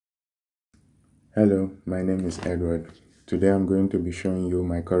Hello, my name is Edward. Today I'm going to be showing you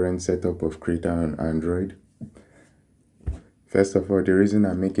my current setup of Krita on Android. First of all, the reason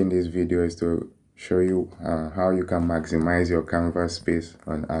I'm making this video is to show you how you can maximize your canvas space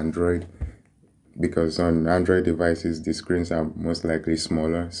on Android, because on Android devices the screens are most likely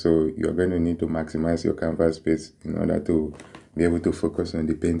smaller, so you're going to need to maximize your canvas space in order to be able to focus on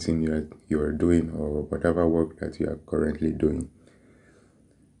the painting you're doing or whatever work that you are currently doing.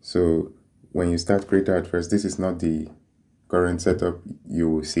 So when you start Krita at first, this is not the current setup you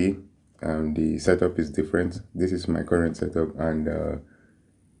will see. The setup is different. This is my current setup, and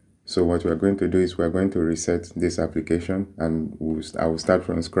so what we're going to do is we're going to reset this application, and I will start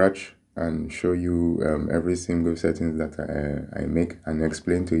from scratch and show you every single settings that I make, and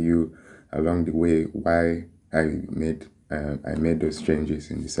explain to you along the way why I made those changes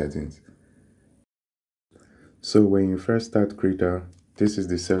in the settings. So when you first start Krita, this is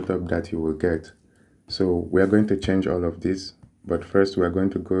the setup that you will get. So we are going to change all of this, but first we are going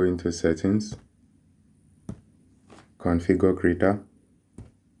to go into settings, configure Krita.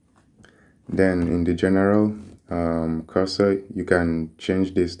 Then in the general cursor, you can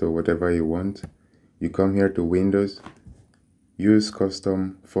change this to whatever you want. You come here to Windows, use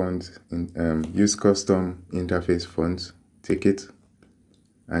custom fonts, use custom interface fonts, take it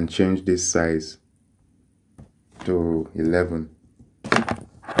and change this size to 11.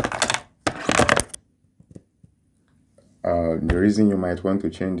 The reason you might want to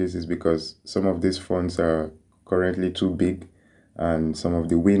change this is because some of these fonts are currently too big, and some of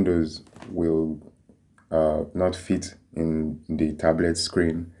the windows will not fit in the tablet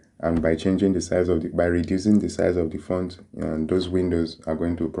screen. And by changing the size of by reducing the size of the font, those windows are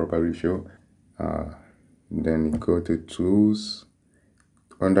going to properly show. Then you go to Tools.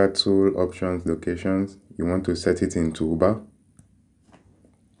 Under Tool Options Locations, you want to set it in Toolbar.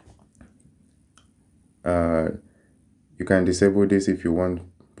 You can disable this if you want.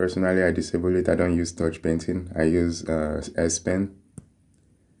 Personally, I disable it. I don't use touch painting. I use S Pen.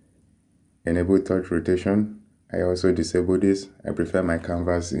 Enable touch rotation. I also disable this. I prefer my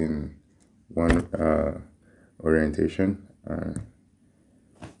canvas in one orientation.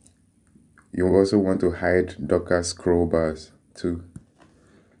 You also want to hide Docker scroll bars too.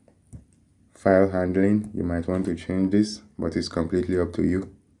 File handling, you might want to change this, but it's completely up to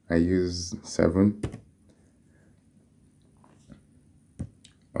you. I use 7.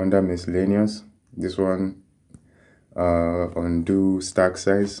 Under miscellaneous, this one, undo stack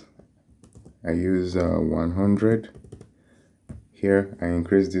size, I use 100. Here I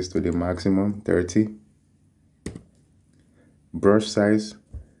increase this to the maximum, 30. Brush size,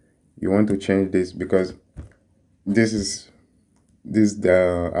 you want to change this because this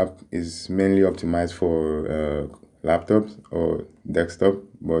app is mainly optimized for laptops or desktop,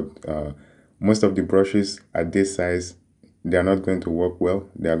 but most of the brushes at this size, they are not going to work well.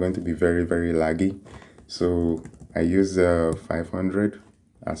 They are going to be very, very laggy. So I use 500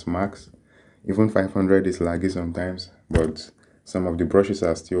 as max. Even 500 is laggy sometimes, but some of the brushes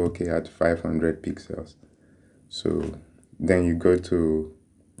are still okay at 500 pixels. So then you go to,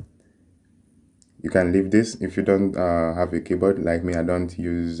 you can leave this if you don't have a keyboard. Like me, I don't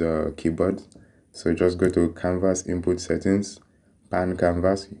use keyboard. So just go to Canvas Input Settings, Pan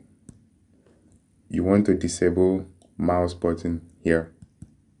Canvas. You want to disable mouse button here.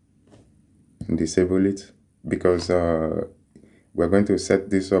 And disable it because we're going to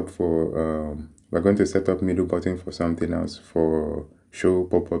set this up for, we're going to set up middle button for something else, for show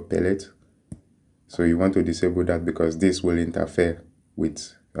pop-up palette. So you want to disable that because this will interfere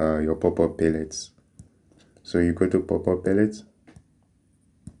with your pop-up palettes. So you go to pop-up palette,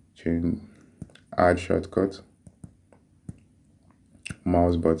 change, add shortcut,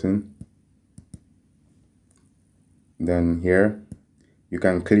 mouse button. Then here you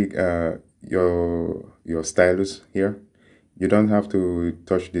can click your stylus here. You don't have to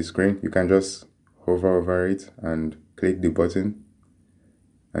touch the screen. You can just hover over it and click the button,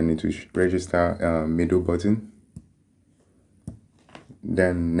 and it will register middle button.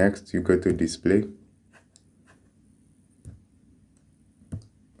 Then next you go to display.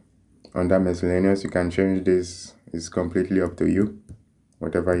 Under miscellaneous, you can change this. It's completely up to you,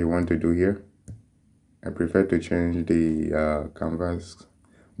 whatever you want to do here. I prefer to change the canvas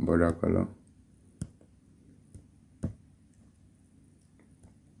border color.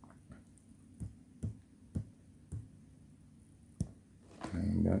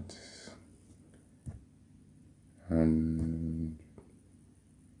 And that. And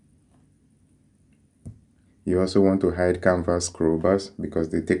you also want to hide canvas scroll bars because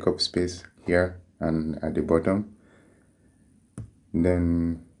they take up space here and at the bottom.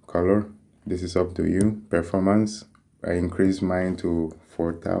 Then color, This is up to you. Performance, I increased mine to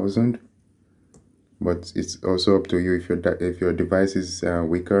 4000, but it's also up to you. If your device is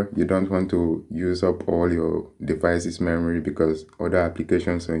weaker, you don't want to use up all your device's memory, because other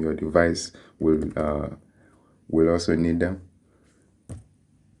applications on your device will also need them.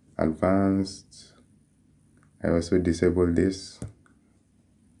 Advanced, I also disable this.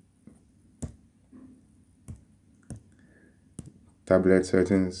 Tablet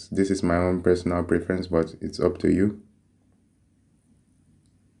settings, this is my own personal preference, but it's up to you.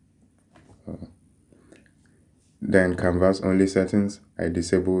 Then canvas only settings, I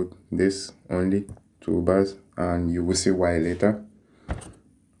disabled this only toolbars, and you will see why later.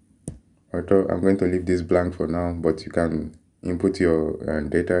 Although I'm going to leave this blank for now, but you can input your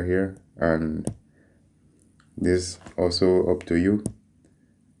data here, and this also up to you.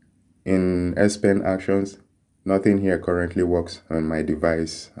 In S Pen actions, nothing here currently works on my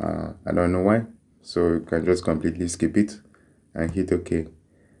device. I don't know why, so you can just completely skip it and hit OK.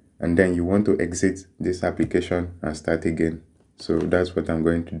 And then you want to exit this application and start again. So that's what I'm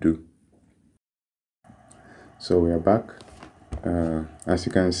going to do. So we are back. As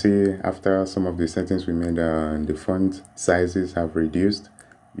you can see, after some of the settings we made, the font sizes have reduced.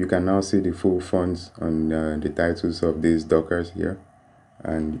 You can now see the full fonts on the titles of these dockers here,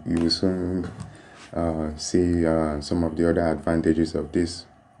 and you will soon see some of the other advantages of this.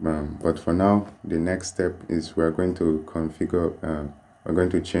 But for now, the next step is we're going to configure, we're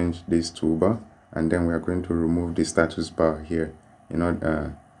going to change this toolbar, and then we're going to remove the status bar here in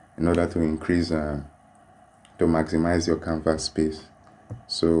order to increase, to maximize your canvas space.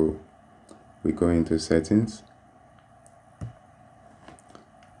 So we go into settings,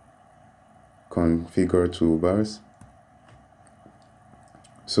 configure toolbars.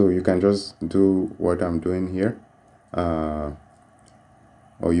 So you can just do what I'm doing here, or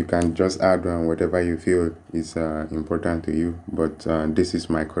you can just add on whatever you feel is important to you, but this is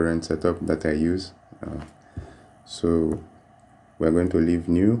my current setup that I use. So we're going to leave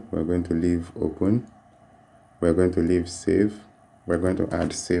new, we're going to leave open, we're going to leave save, we're going to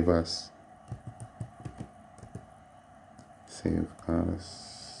add save as,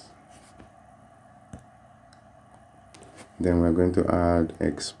 then we're going to add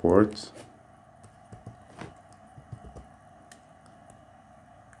export,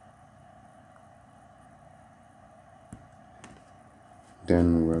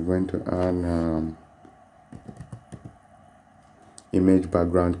 then we're going to add image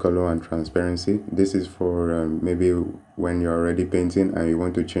background color and transparency. This is for maybe when you're already painting and you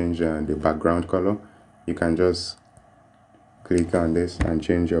want to change the background color. You can just click on this and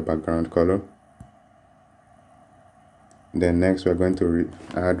change your background color. Then next we're going to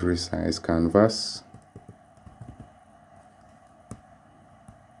add resize canvas.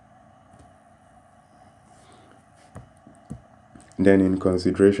 Then in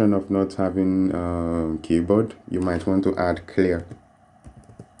consideration of not having keyboard, you might want to add clear.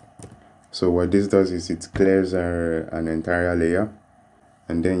 So what this does is it clears an entire layer.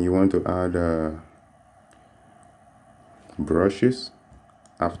 And then you want to add brushes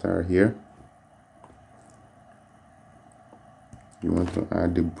after here. You want to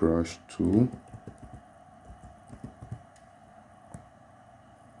add the brush tool.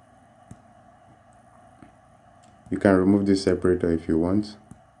 You can remove this separator if you want.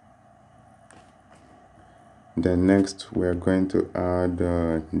 Then next we're going to add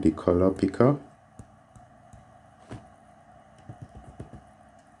the color picker.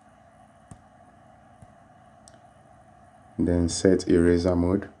 Then set eraser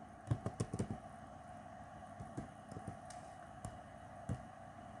mode.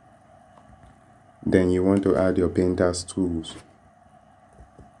 Then you want to add your painter's tools.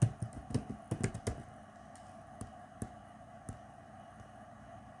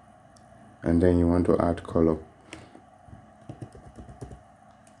 And then you want to add color.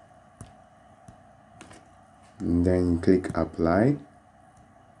 And then click apply.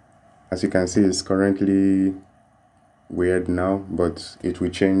 As you can see, it's currently weird now, but it will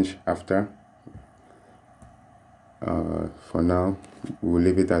change after. For now, we'll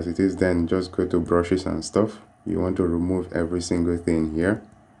leave it as it is. Then just go to brushes and stuff. You want to remove every single thing here.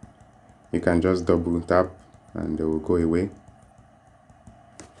 You can just double tap and they will go away.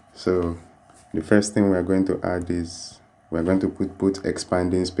 So the first thing we're going to add is we're going to put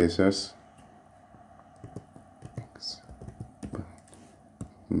expanding spacers.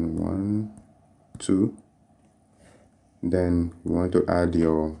 1, 2. Then you want to add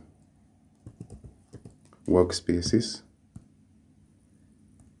your workspaces.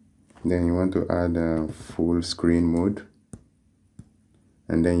 Then you want to add a full screen mode.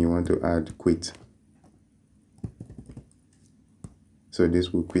 and then you want to add quit. So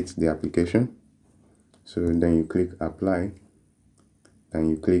this will quit the application. So then you click apply, then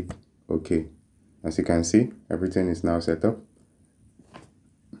you click OK. As you can see, everything is now set up.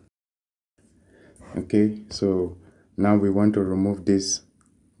 Okay, so now we want to remove this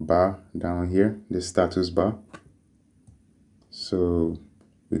bar down here, the status bar. So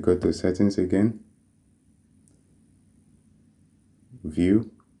we go to settings again,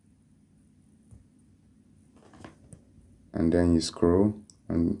 view, and then you scroll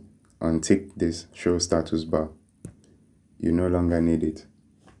and untick this show status bar. You no longer need it.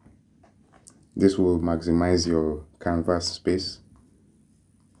 This will maximize your canvas space.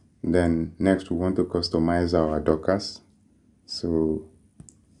 Then next we want to customize our dockers. So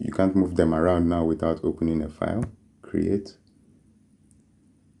you can't move them around now without opening a file. Create.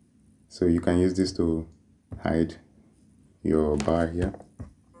 So you can use this to hide your bar here.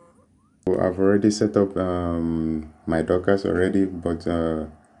 So I've already set up my dockers already, but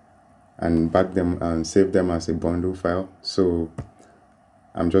and back them and save them as a bundle file. So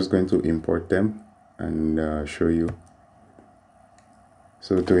I'm just going to import them and show you.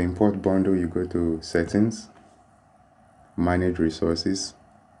 So to import bundle, you go to settings, manage resources,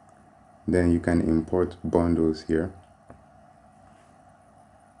 then you can import bundles here.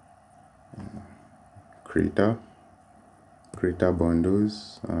 Krita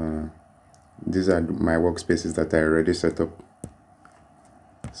bundles. These are my workspaces that I already set up.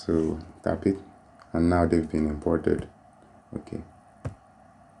 So tap it, and now they've been imported. Okay.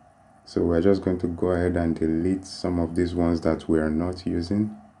 So we're just going to go ahead and delete some of these ones that we are not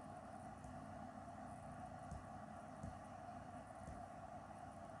using.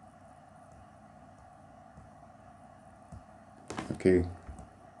 Okay,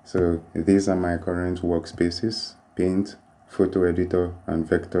 so these are my current workspaces: Paint, Photo Editor, and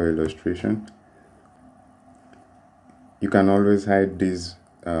Vector Illustration. You can always hide these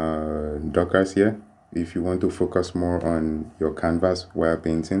dockers here if you want to focus more on your canvas while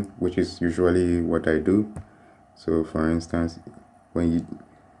painting, which is usually what I do. So for instance,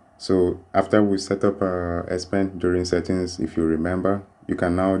 after we set up S Pen during settings, if you remember, you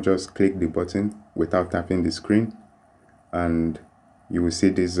can now just click the button without tapping the screen, and you will see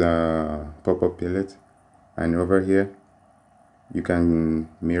this pop-up palette, and over here you can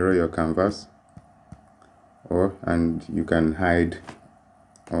mirror your canvas, and you can hide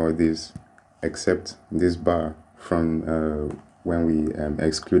all this except this bar from when we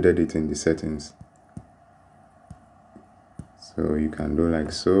excluded it in the settings. So you can do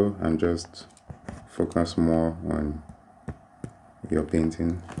like so and just focus more on your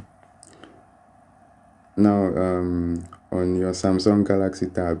painting. Now on your Samsung Galaxy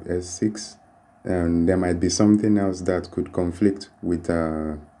Tab S6, there might be something else that could conflict with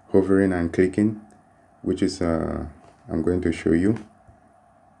hovering and clicking, which is I'm going to show you.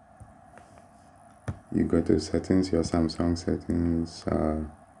 You go to settings, your Samsung settings,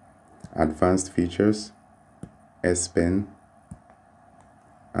 advanced features, S Pen,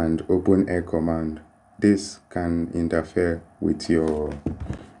 and open air command. This can interfere with your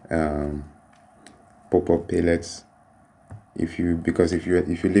pop-up palettes because if you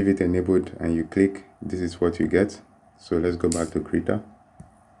leave it enabled and you click, this is what you get. So let's go back to Krita.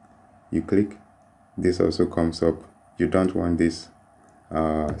 You click, this also comes up. You don't want this,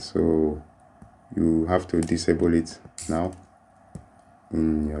 so you have to disable it now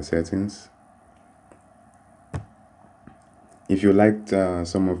in your settings. If you liked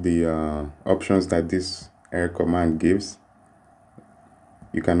some of the options that this air command gives,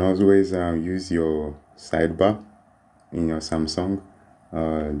 you can always use your sidebar in your Samsung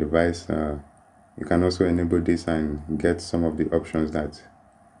device. You can also enable this and get some of the options that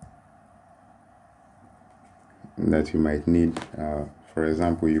you might need. For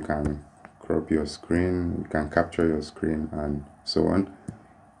example, you can crop your screen, you can capture your screen, and so on.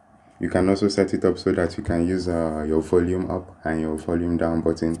 You can also set it up so that you can use your volume up and your volume down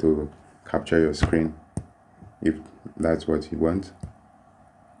button to capture your screen, if that's what you want.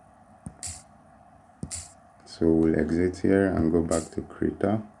 So we'll exit here and go back to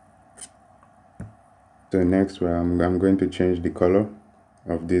Krita. So next, I'm going to change the color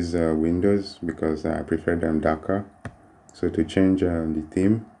of these windows because I prefer them darker. So to change the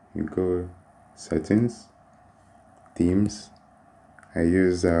theme, you go settings, themes. I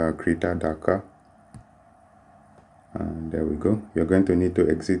use Krita darker, and there we go. You're going to need to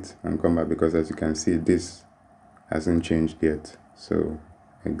exit and come back because, as you can see, this hasn't changed yet. So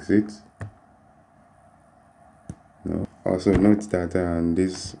exit. No. Also note that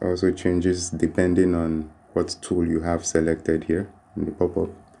this also changes depending on what tool you have selected here. in the pop-up.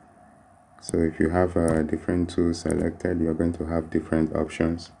 So if you have a different tool selected, you're going to have different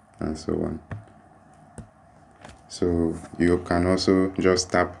options and so on. So you can also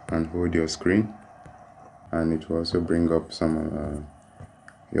just tap and hold your screen, and it will also bring up some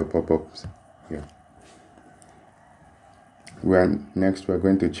your pop-ups here. Next we're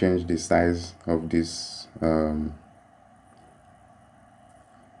going to change the size of this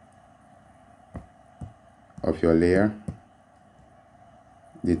of your layer,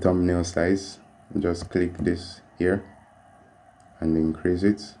 the thumbnail size. Just click this here and increase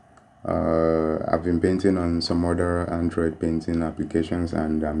it. I've been painting on some other Android painting applications,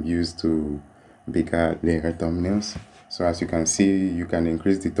 and I'm used to bigger layer thumbnails. So as you can see, you can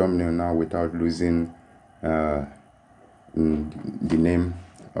increase the thumbnail now without losing the name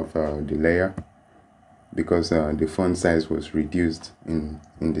of the layer, because the font size was reduced in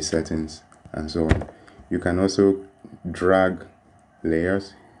the settings and so on. You can also drag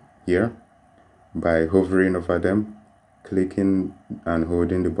layers here by hovering over them, clicking and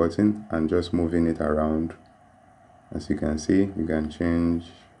holding the button and just moving it around. As you can see, you can change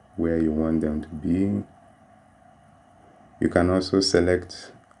where you want them to be. You can also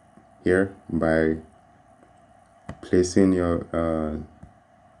select here by placing your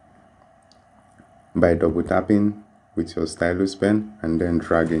by double tapping with your stylus pen and then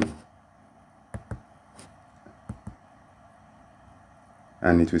dragging,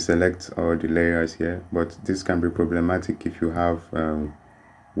 and it will select all the layers here. But this can be problematic if you have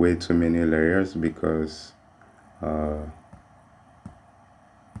way too many layers, because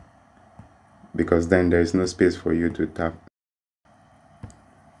then there is no space for you to tap.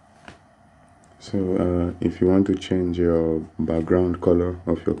 So if you want to change your background color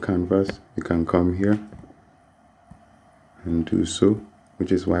of your canvas, you can come here and do so,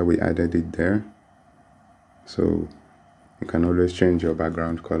 which is why we added it there. So you can always change your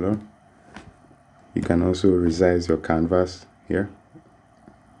background color. You can also resize your canvas here.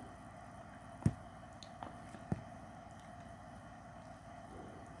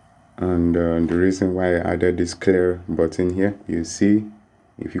 And the reason why I added this clear button here, you see,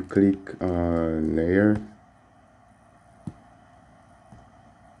 if you click layer,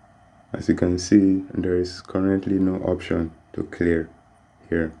 as you can see, there is currently no option to clear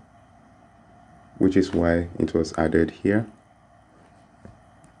here, which is why it was added here.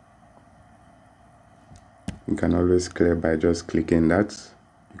 You can always clear by just clicking that.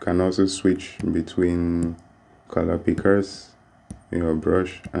 You can also switch between color pickers, your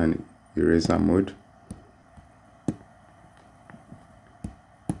brush and eraser mode.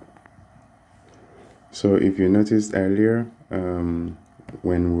 So if you noticed earlier,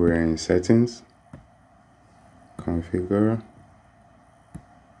 when we were in settings, configure,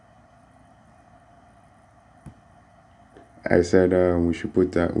 I said we should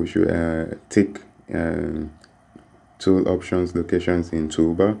put that we should tick tool options locations in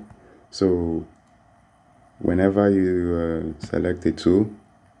toolbar. So whenever you select a tool,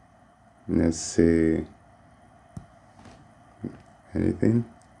 let's say anything,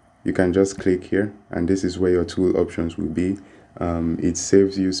 you can just click here, and this is where your tool options will be. It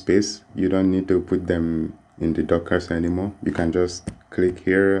saves you space. You don't need to put them in the dockers anymore. You can just click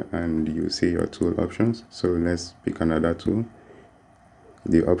here and you see your tool options. So let's pick another tool.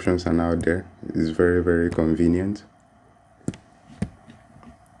 The options are now there. It's very, very convenient.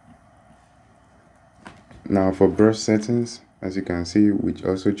 Now for brush settings, as you can see, we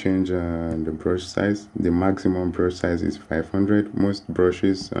also change the brush size. The maximum brush size is 500. Most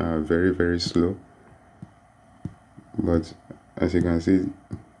brushes are very, very slow, but as you can see,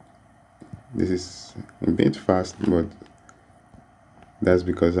 this is a bit fast, but that's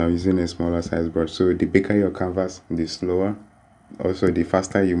because I'm using a smaller size brush. So the bigger your canvas, the slower. Also, the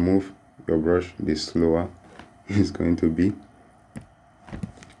faster you move your brush, the slower it's going to be.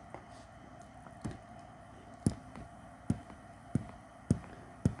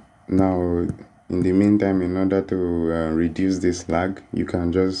 Now, in the meantime, in order to reduce this lag, you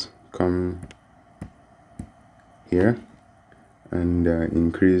can just come here and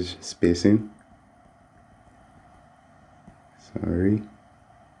increase spacing. Sorry.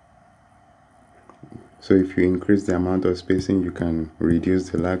 So if you increase the amount of spacing, you can reduce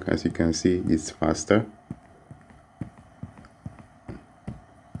the lag. As you can see, it's faster.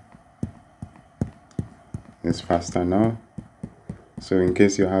 It's faster now. So in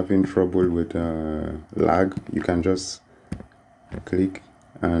case you're having trouble with lag, you can just click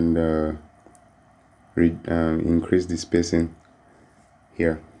and increase the spacing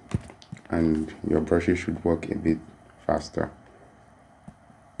here, and your brushes should work a bit faster,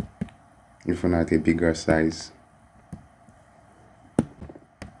 even at a bigger size.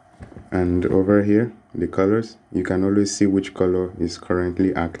 And over here, the colors, you can always see which color is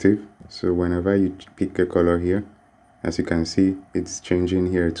currently active. So whenever you pick a color here, as you can see, it's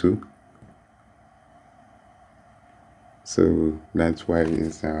changing here too. So that's why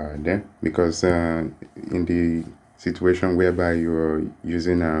it's there, because in the situation whereby you're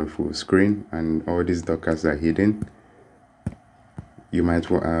using a full screen and all these dockers are hidden, you might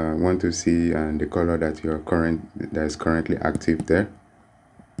want to see the color that is currently active there.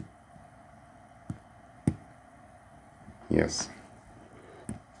 Yes.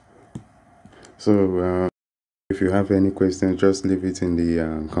 So if you have any questions, just leave it in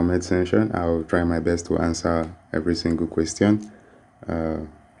the comment section. I'll try my best to answer every single question.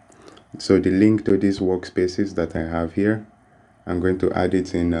 So the link to these workspaces that I have here, I'm going to add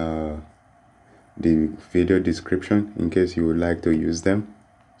it in the video description in case you would like to use them.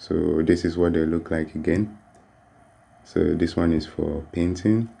 So this is what they look like again. So this one is for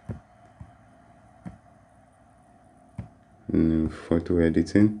painting, photo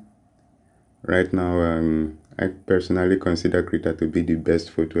editing. Right now, I personally consider Krita to be the best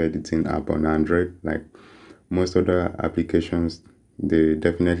photo editing app on Android. Like most other applications, they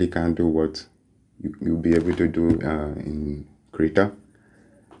definitely can't do what you'll be able to do in Krita.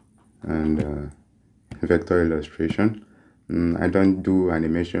 And vector illustration. I don't do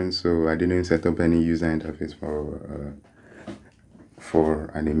animation, so I didn't set up any user interface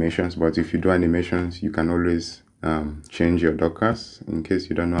for animations. But if you do animations, you can always change your dockers. In case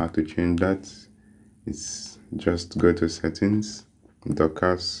you don't know how to change that, it's just go to settings,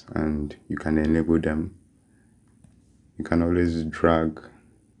 dockers, and you can enable them. You can always drag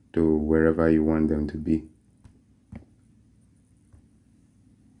to wherever you want them to be.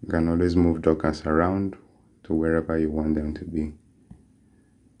 You can always move dockers around to wherever you want them to be,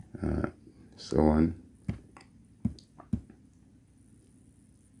 so on.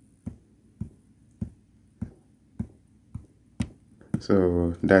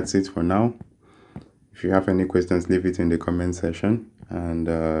 So that's it for now. If you have any questions, leave it in the comment section. And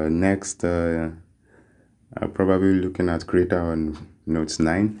next, I'll probably be looking at Krita on Note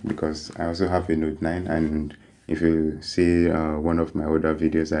 9, because I also have a Note 9. And if you see one of my other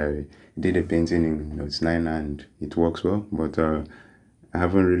videos, I did a painting in Note 9 and it works well. But I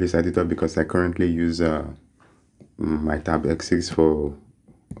haven't really set it up because I currently use my Tab X6 for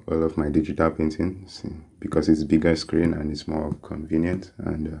all of my digital paintings, because it's bigger screen and it's more convenient.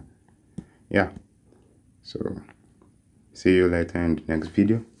 And yeah, so see you later in the next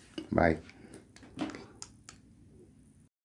video. Bye.